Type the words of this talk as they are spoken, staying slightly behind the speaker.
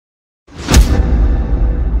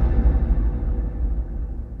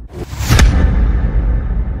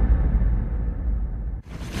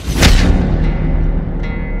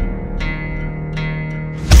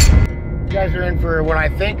for what I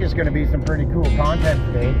think is going to be some pretty cool content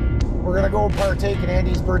today. We're going to go partake in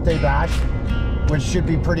Andy's birthday bash, which should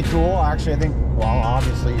be pretty cool. Actually, I think, well,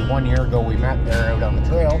 obviously 1 year ago we met there out on the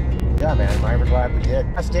trail. Yeah, man, I'm glad we did.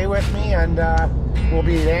 Stay with me, and we'll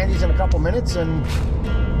be at Andy's in a couple minutes, and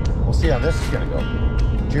we'll see how this is going to go.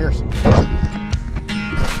 Cheers.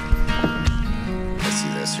 Let's see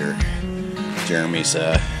this here. Jeremy's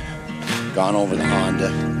gone over the Honda.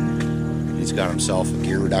 He's got himself a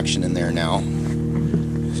gear reduction in there now.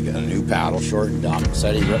 He's got a new paddle, shortened up.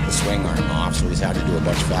 Said he ripped the swing arm off, so he's had to do a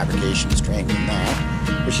bunch of fabrication to strengthen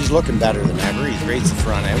that. But she's looking better than ever. He's raised the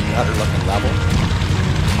front out, got her looking level.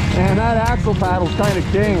 Man, that axle paddle's kind of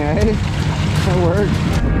king, eh? That works.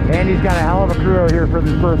 Andy's got a hell of a crew out here for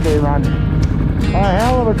this birthday run. A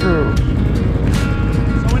hell of a crew.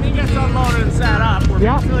 So when he gets unloaded and set up, we're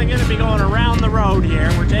basically going to be going around the road here.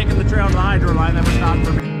 We're taking the trail to the hydro line, then we're stopping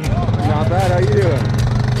for... Not bad, how you doing?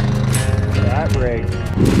 That break.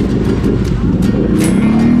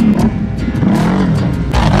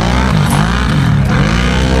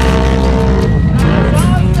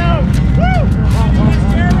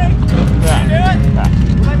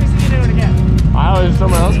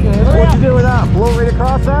 Someone else can hit it. What'd you do with that? Blow right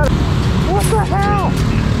across that? What the hell?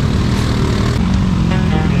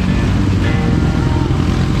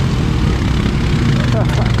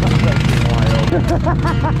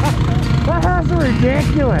 That's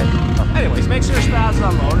ridiculous. Anyways, make sure Spaz is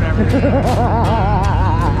unloaded everything.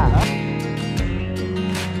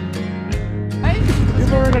 Hey, good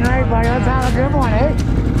for tonight, buddy. Let's have a good one, eh?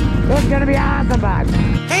 It's gonna be awesome, bud.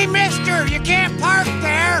 Hey, mister, you can't park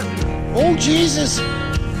there. Oh, Jesus.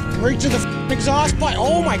 Right to the exhaust pipe.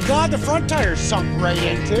 Oh, my God, the front tire's sunk right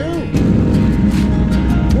in, too.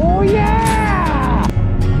 Oh, yeah!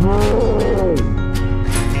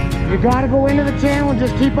 You gotta go into the channel and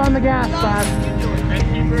just keep on the gas, Spaz. Thank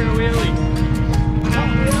you for the wheelie.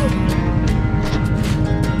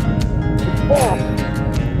 Oh,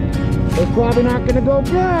 it's probably not gonna go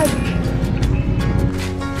good.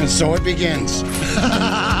 And so it begins.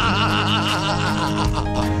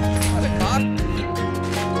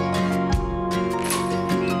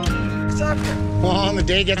 Well, the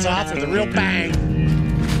day gets off with a real bang.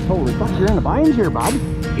 Holy fuck, you're in a bind here, bud.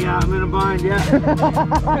 Yeah, I'm in a bind, yeah.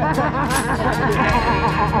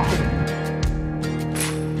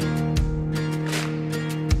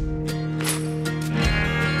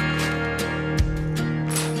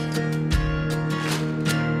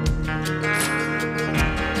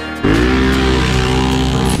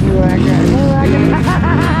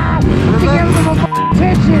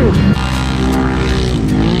 Tissue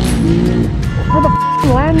for the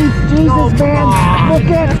lens, Jesus, man. Look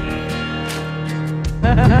at it.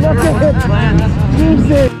 Look at it,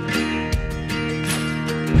 Jesus.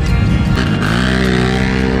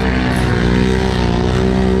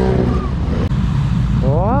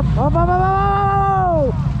 Up.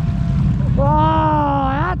 Oh,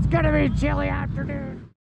 that's gonna be a chilly afternoon.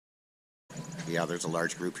 Yeah, there's a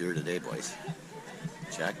large group here today, boys.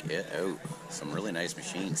 Check it out. Some really nice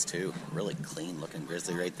machines too. Really clean looking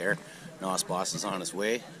grizzly right there. Nos Boss is on his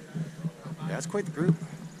way. Yeah, that's quite the group.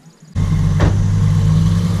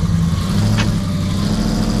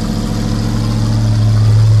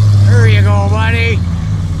 There you go, buddy.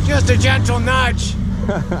 Just a gentle nudge.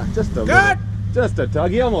 Just a good. Little, just a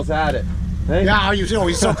tug. He almost had it. Hey? Yeah, he's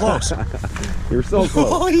so close. You're so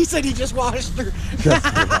close. Oh, he said he just washed through. Just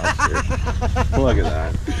look at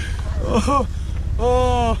that.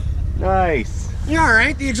 Oh, nice. Yeah, all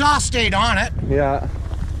right. The exhaust stayed on it. Yeah.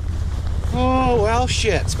 Oh, well,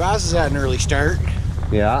 shit. Spaz has had an early start.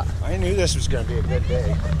 Yeah. I knew this was going to be a good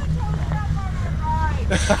day.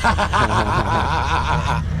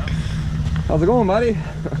 How's it going, buddy?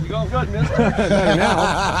 You going good, mister? Better now.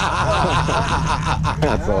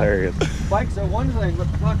 That's hilarious. Bikes are one thing,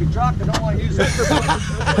 but the fucking truck, I don't want to use it.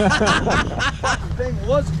 Fucking thing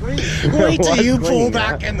was clean. Wait till you pull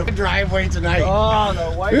back in the driveway tonight. Oh,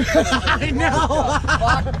 the white. I know.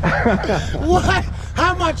 What?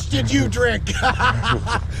 How much did you drink?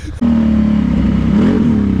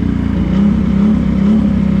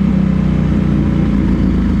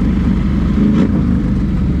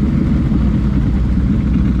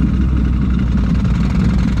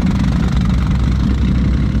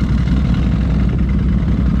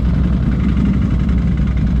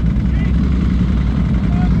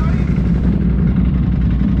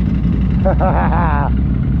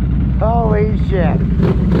 Holy shit.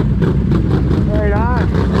 Right on.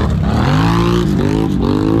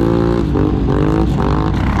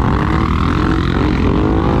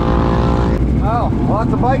 Oh,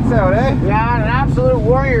 lots of bikes out, eh? Yeah, and absolute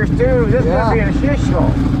warriors too. This This is gonna be a shit show.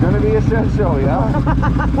 It's gonna be a shit show, yeah.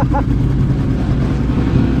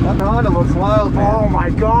 That Honda looks wild, man. Oh my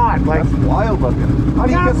god, like that's wild looking. How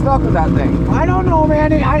do you get stuck with that thing? I don't know,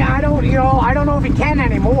 man. I don't, you know, I don't know if he can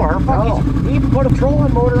anymore. Fuck, he even put a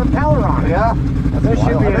trolling motor impeller on it. Yeah. This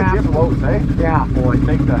should be an absolute floats, eh? Yeah. Boy,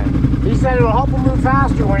 big time. He said it'll help him move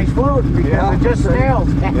faster when he's floating because it just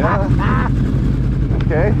snails. Yeah.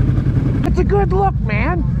 Okay. It's a good look,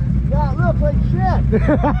 man. Yeah, it looks like shit.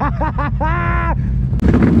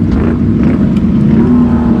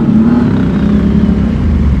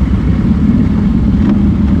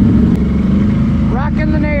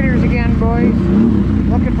 Rocking the naders again, boys.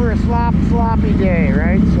 Looking for a sloppy day,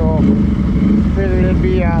 right? So figured it'd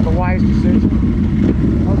be the wise decision.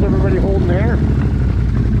 How's everybody holding there?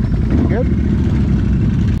 Good?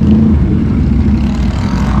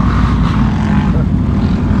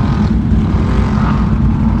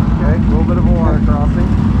 Okay, a little bit of a water crossing.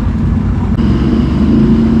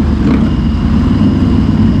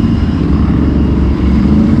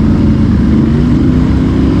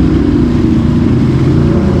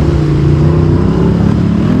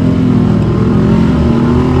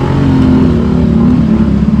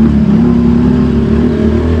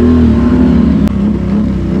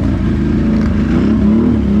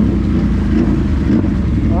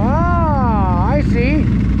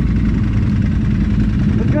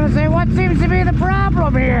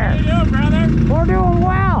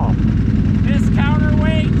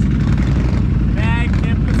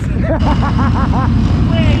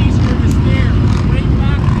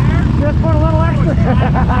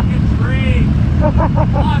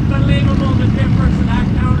 Unbelievable the difference in that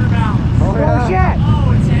counterbalance. Oh, yeah. Shit.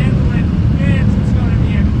 Oh, it's handling bits. It's going to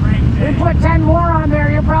be a great day. We put 10 more on there,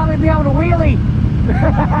 you'll probably be able to wheelie.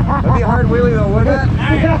 That'd be a hard wheelie though, wouldn't it?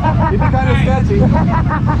 It'd be kind of sketchy.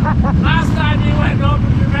 Last time you went and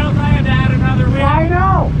opened your mouth, I had to add another wheel. I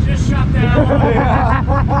know. Just shut down.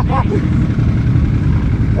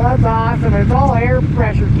 That's awesome. It's all air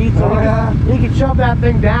pressure, Keith. So you can shove that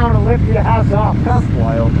thing down and lift your ass up. That's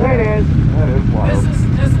wild. It is. That is wild.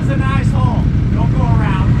 This is a nice hole. Don't go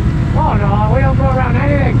around. Oh no, we don't go around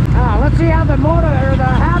anything. Let's see how the motor or the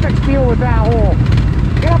Havocs deal with that hole.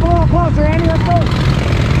 Get up a little closer, Andy. Let's go.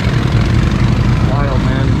 Wild,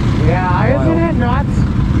 man. Yeah, wild. Isn't it nuts?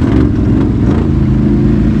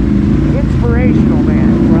 Inspirational, man.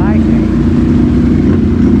 That's what I think.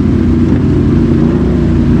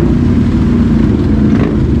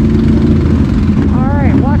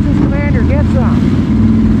 Get some.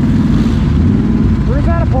 Where's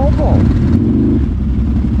that a popo?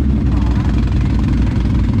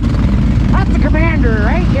 That's the commander,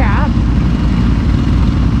 right? Yeah.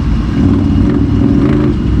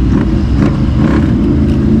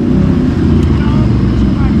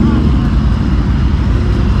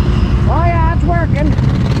 Oh yeah, it's working.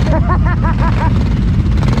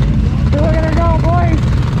 Look at her go, boys.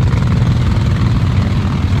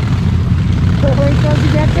 Wait till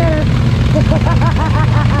you get there.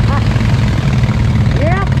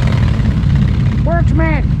 Yep. Works,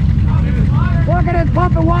 man. Look at it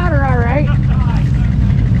pumping water, all right.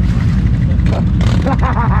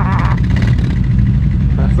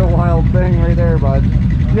 That's a wild thing right there, bud.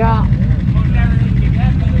 Yeah. The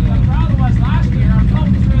problem was last year, I'm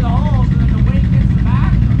floating through the holes and then the weight hits the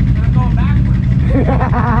back and I'm going backwards.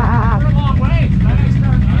 We're a long way. Then I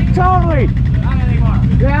start Totally. not anymore.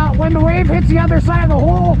 Yeah, when the wave hits the other side of the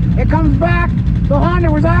hole, it comes back. The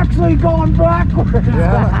Honda was actually going backwards.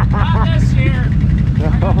 Yeah. Not this year. I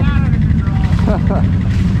got that under control.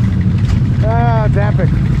 Oh, it's epic.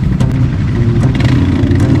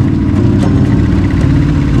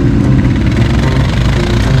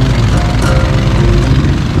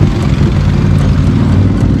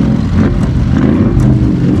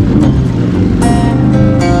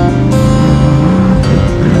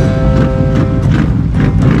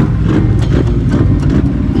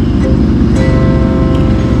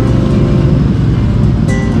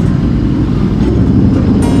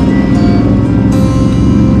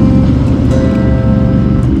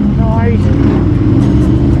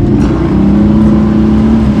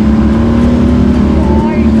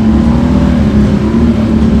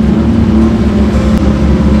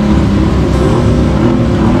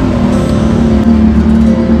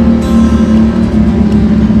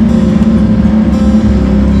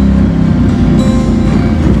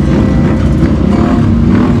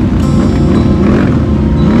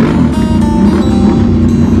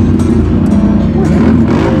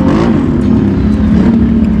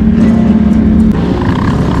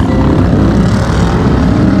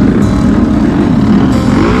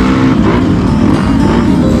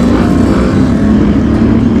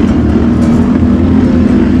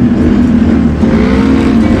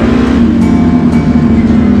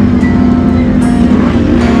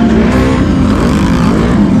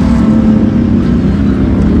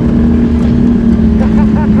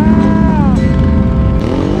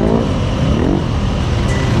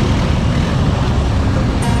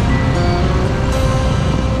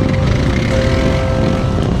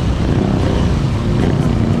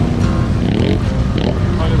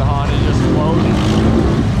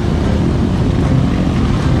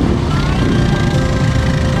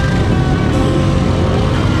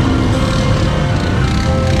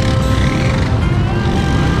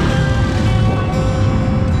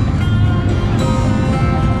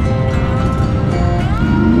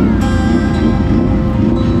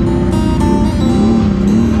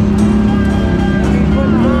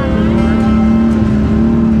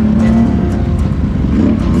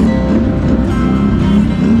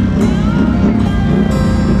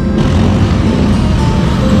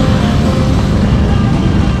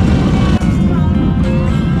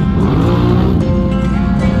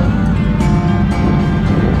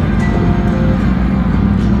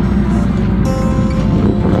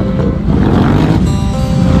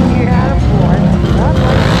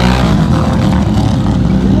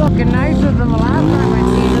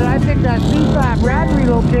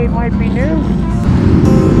 update might be new.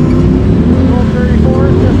 34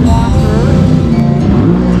 is just walked through.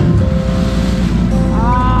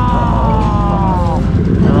 Oh,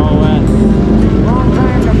 They're all wet. wrong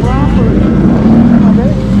time to properly.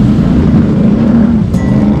 Okay.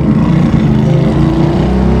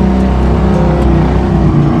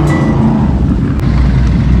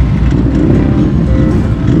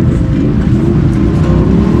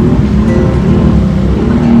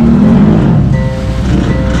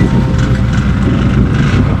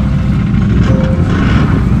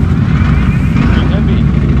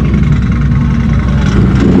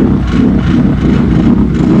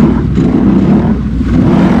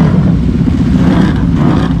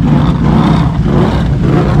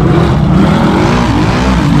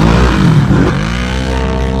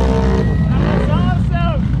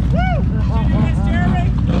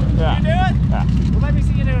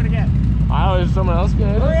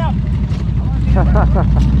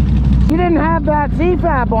 You didn't have that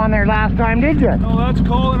CFAB on there last time, did you? No, that's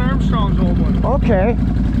Colin Armstrong's old one. Okay.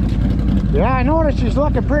 Yeah, I noticed she's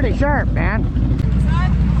looking pretty sharp, man.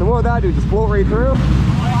 So what would that do? Just float right through?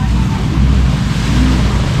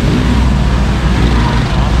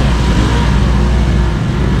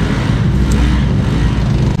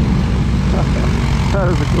 That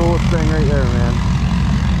is the coolest thing right there, man.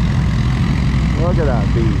 Look at that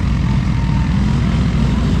beast.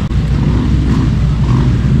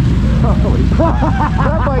 Holy crap.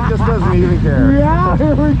 That bike just doesn't even care. Yeah,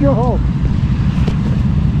 here we go.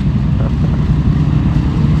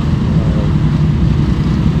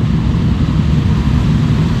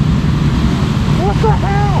 What the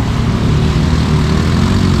hell?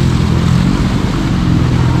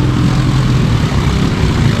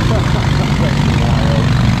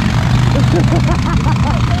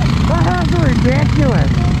 That's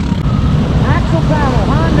ridiculous. Axle paddle,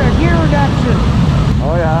 Honda, gear reduction.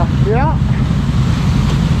 Oh yeah? Yeah.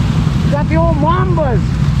 Got the old Mambas.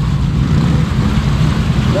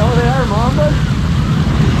 No, they are Mambas?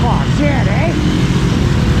 Oh shit, eh?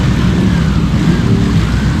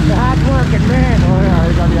 That's working, man. Oh yeah,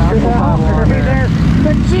 they got the axle paddle on there.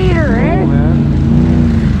 The cheater, eh? Oh, man.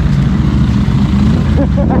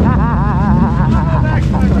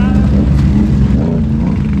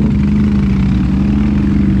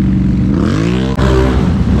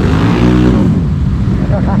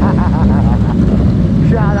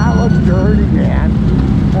 Yeah, that looks dirty, man.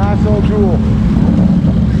 That's so cool.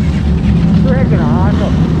 Freaking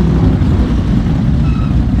awesome.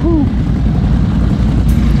 Whew.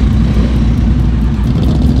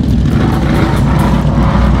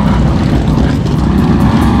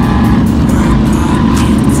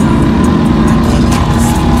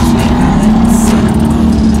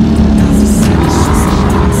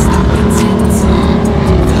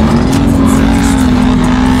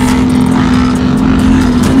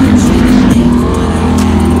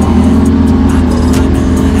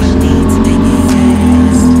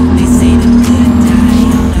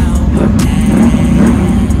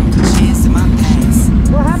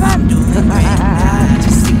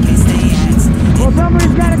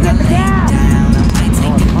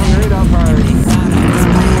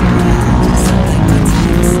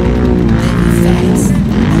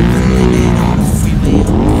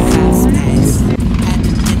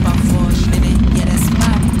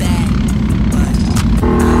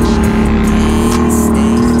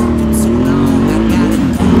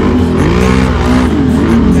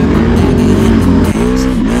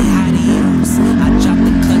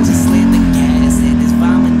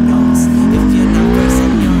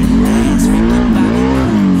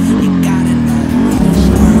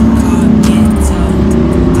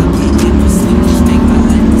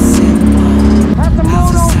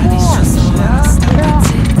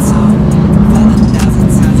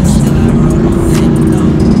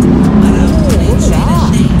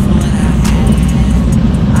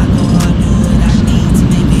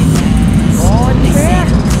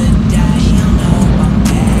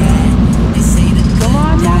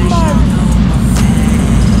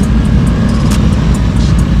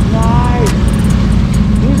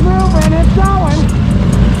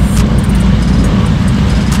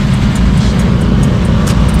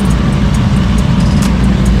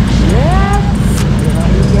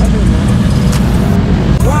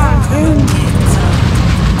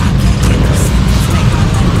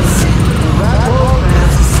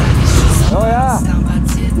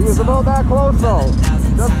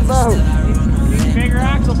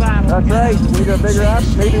 That's right. We need a bigger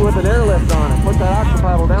axle, maybe with an airlift on it. Put that axle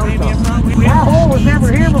paddle down some. That hole was never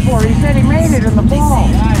here before. He said he made it in the fall.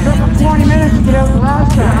 Took him 20 minutes to get out the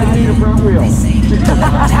last time. I need a front wheel.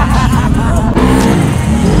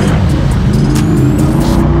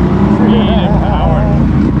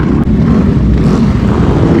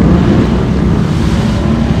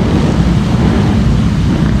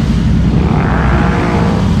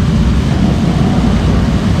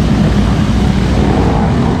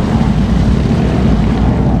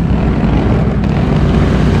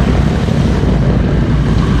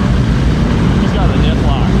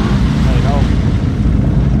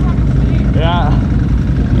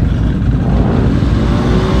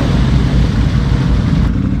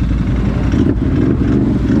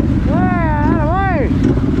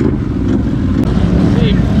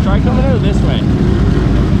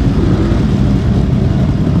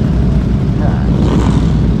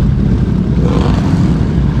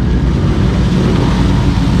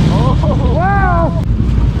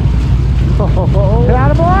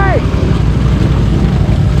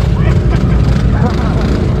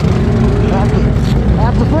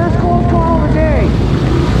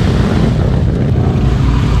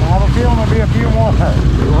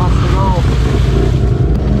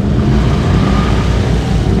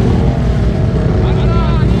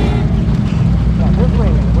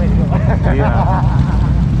 Yeah.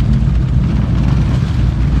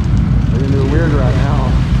 We're gonna do weird right now.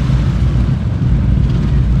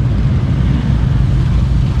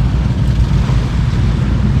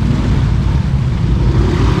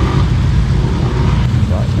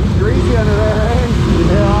 He's greasy under there, eh?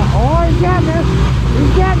 Yeah. Oh, he's getting it.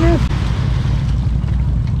 He's getting it.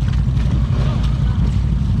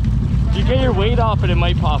 If you get your weight off it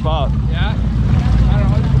might pop up. Yeah? I don't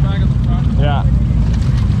know, I'll just go back at the front. Yeah.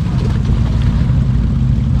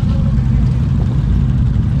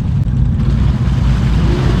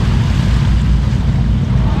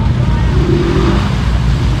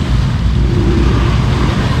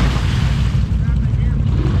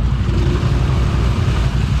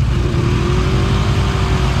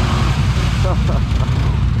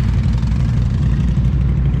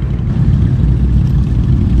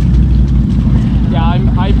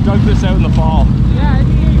 I dug this out in the fall. Yeah, I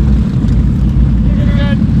mean, you're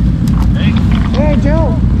good. Hey,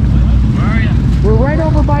 Joe. Where are you? We're right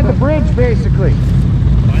over by the bridge, basically.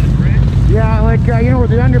 By the bridge? Yeah, like, you know where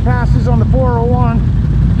the underpass is on the 401.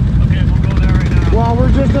 Okay, we'll go there right now. Well,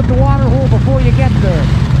 we're just at the water hole before you get there.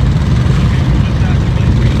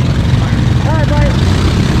 All right, buddy.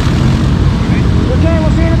 Okay,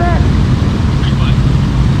 we'll see you in a bit.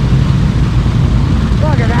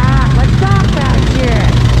 Look at that. Let's stop that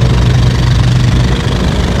shit.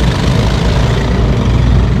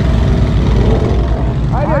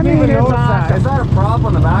 I didn't mean, even it's notice that. awesome. Is that a prop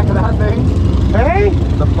on the back of that thing? Hey?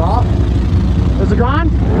 The prop? Is it gone?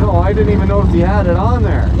 No, I didn't even notice he had it on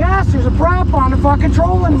there. Yes, there's a prop on the fucking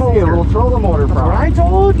trolling See, a motor. little trolling motor That's prop. what I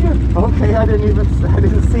told you. Okay, I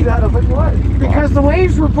didn't see that. I was like, what? Because the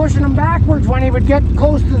waves were pushing him backwards when he would get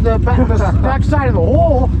close to the back side of the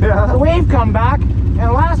hole. Yeah. The wave come back.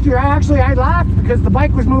 And last year, I laughed because the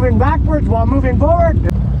bike was moving backwards while moving forward.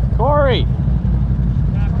 Corey!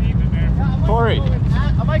 Corey!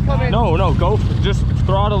 I might come in. No, go. Just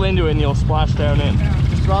throttle into it and you'll splash down in.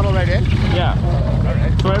 Just throttle right in? Yeah.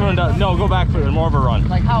 So everyone does. No, go back for more of a run.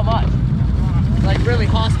 Like how much? Like really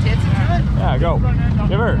hoss tits into it? Yeah, go.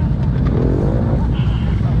 Give her.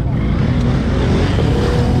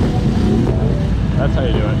 That's how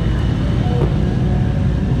you do it.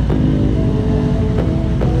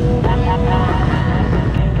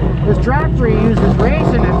 This tractor he uses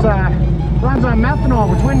racing, it runs on methanol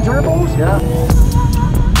with twin turbos. Yeah.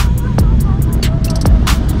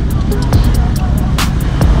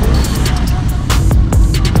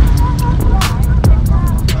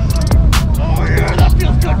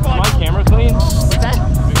 Is my camera clean? What's that?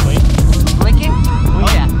 Is it clean? Blinking? Oh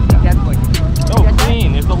yeah, definitely. No,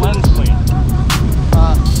 clean. Is the lens clean?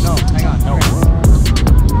 No, hang on. No.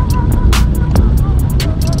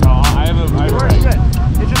 No, I haven't. We're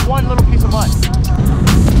good. It's just one little piece of mud.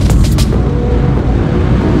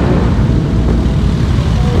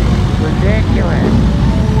 Ridiculous.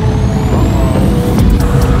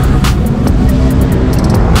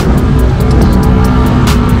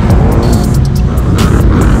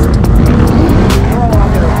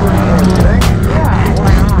 Yeah,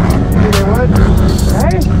 why not? They would?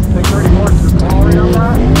 Hey? Think 30 horses is quality on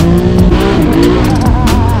that?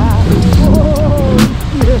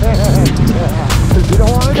 You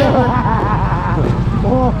don't want to do it?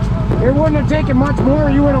 Well, it wouldn't have taken much more.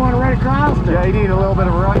 You wouldn't want to run across it. Yeah, you need a little bit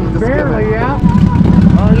of a run. Just Barely, skip it. yeah.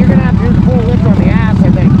 You're going to have to do the full lift on the ass,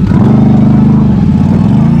 I think.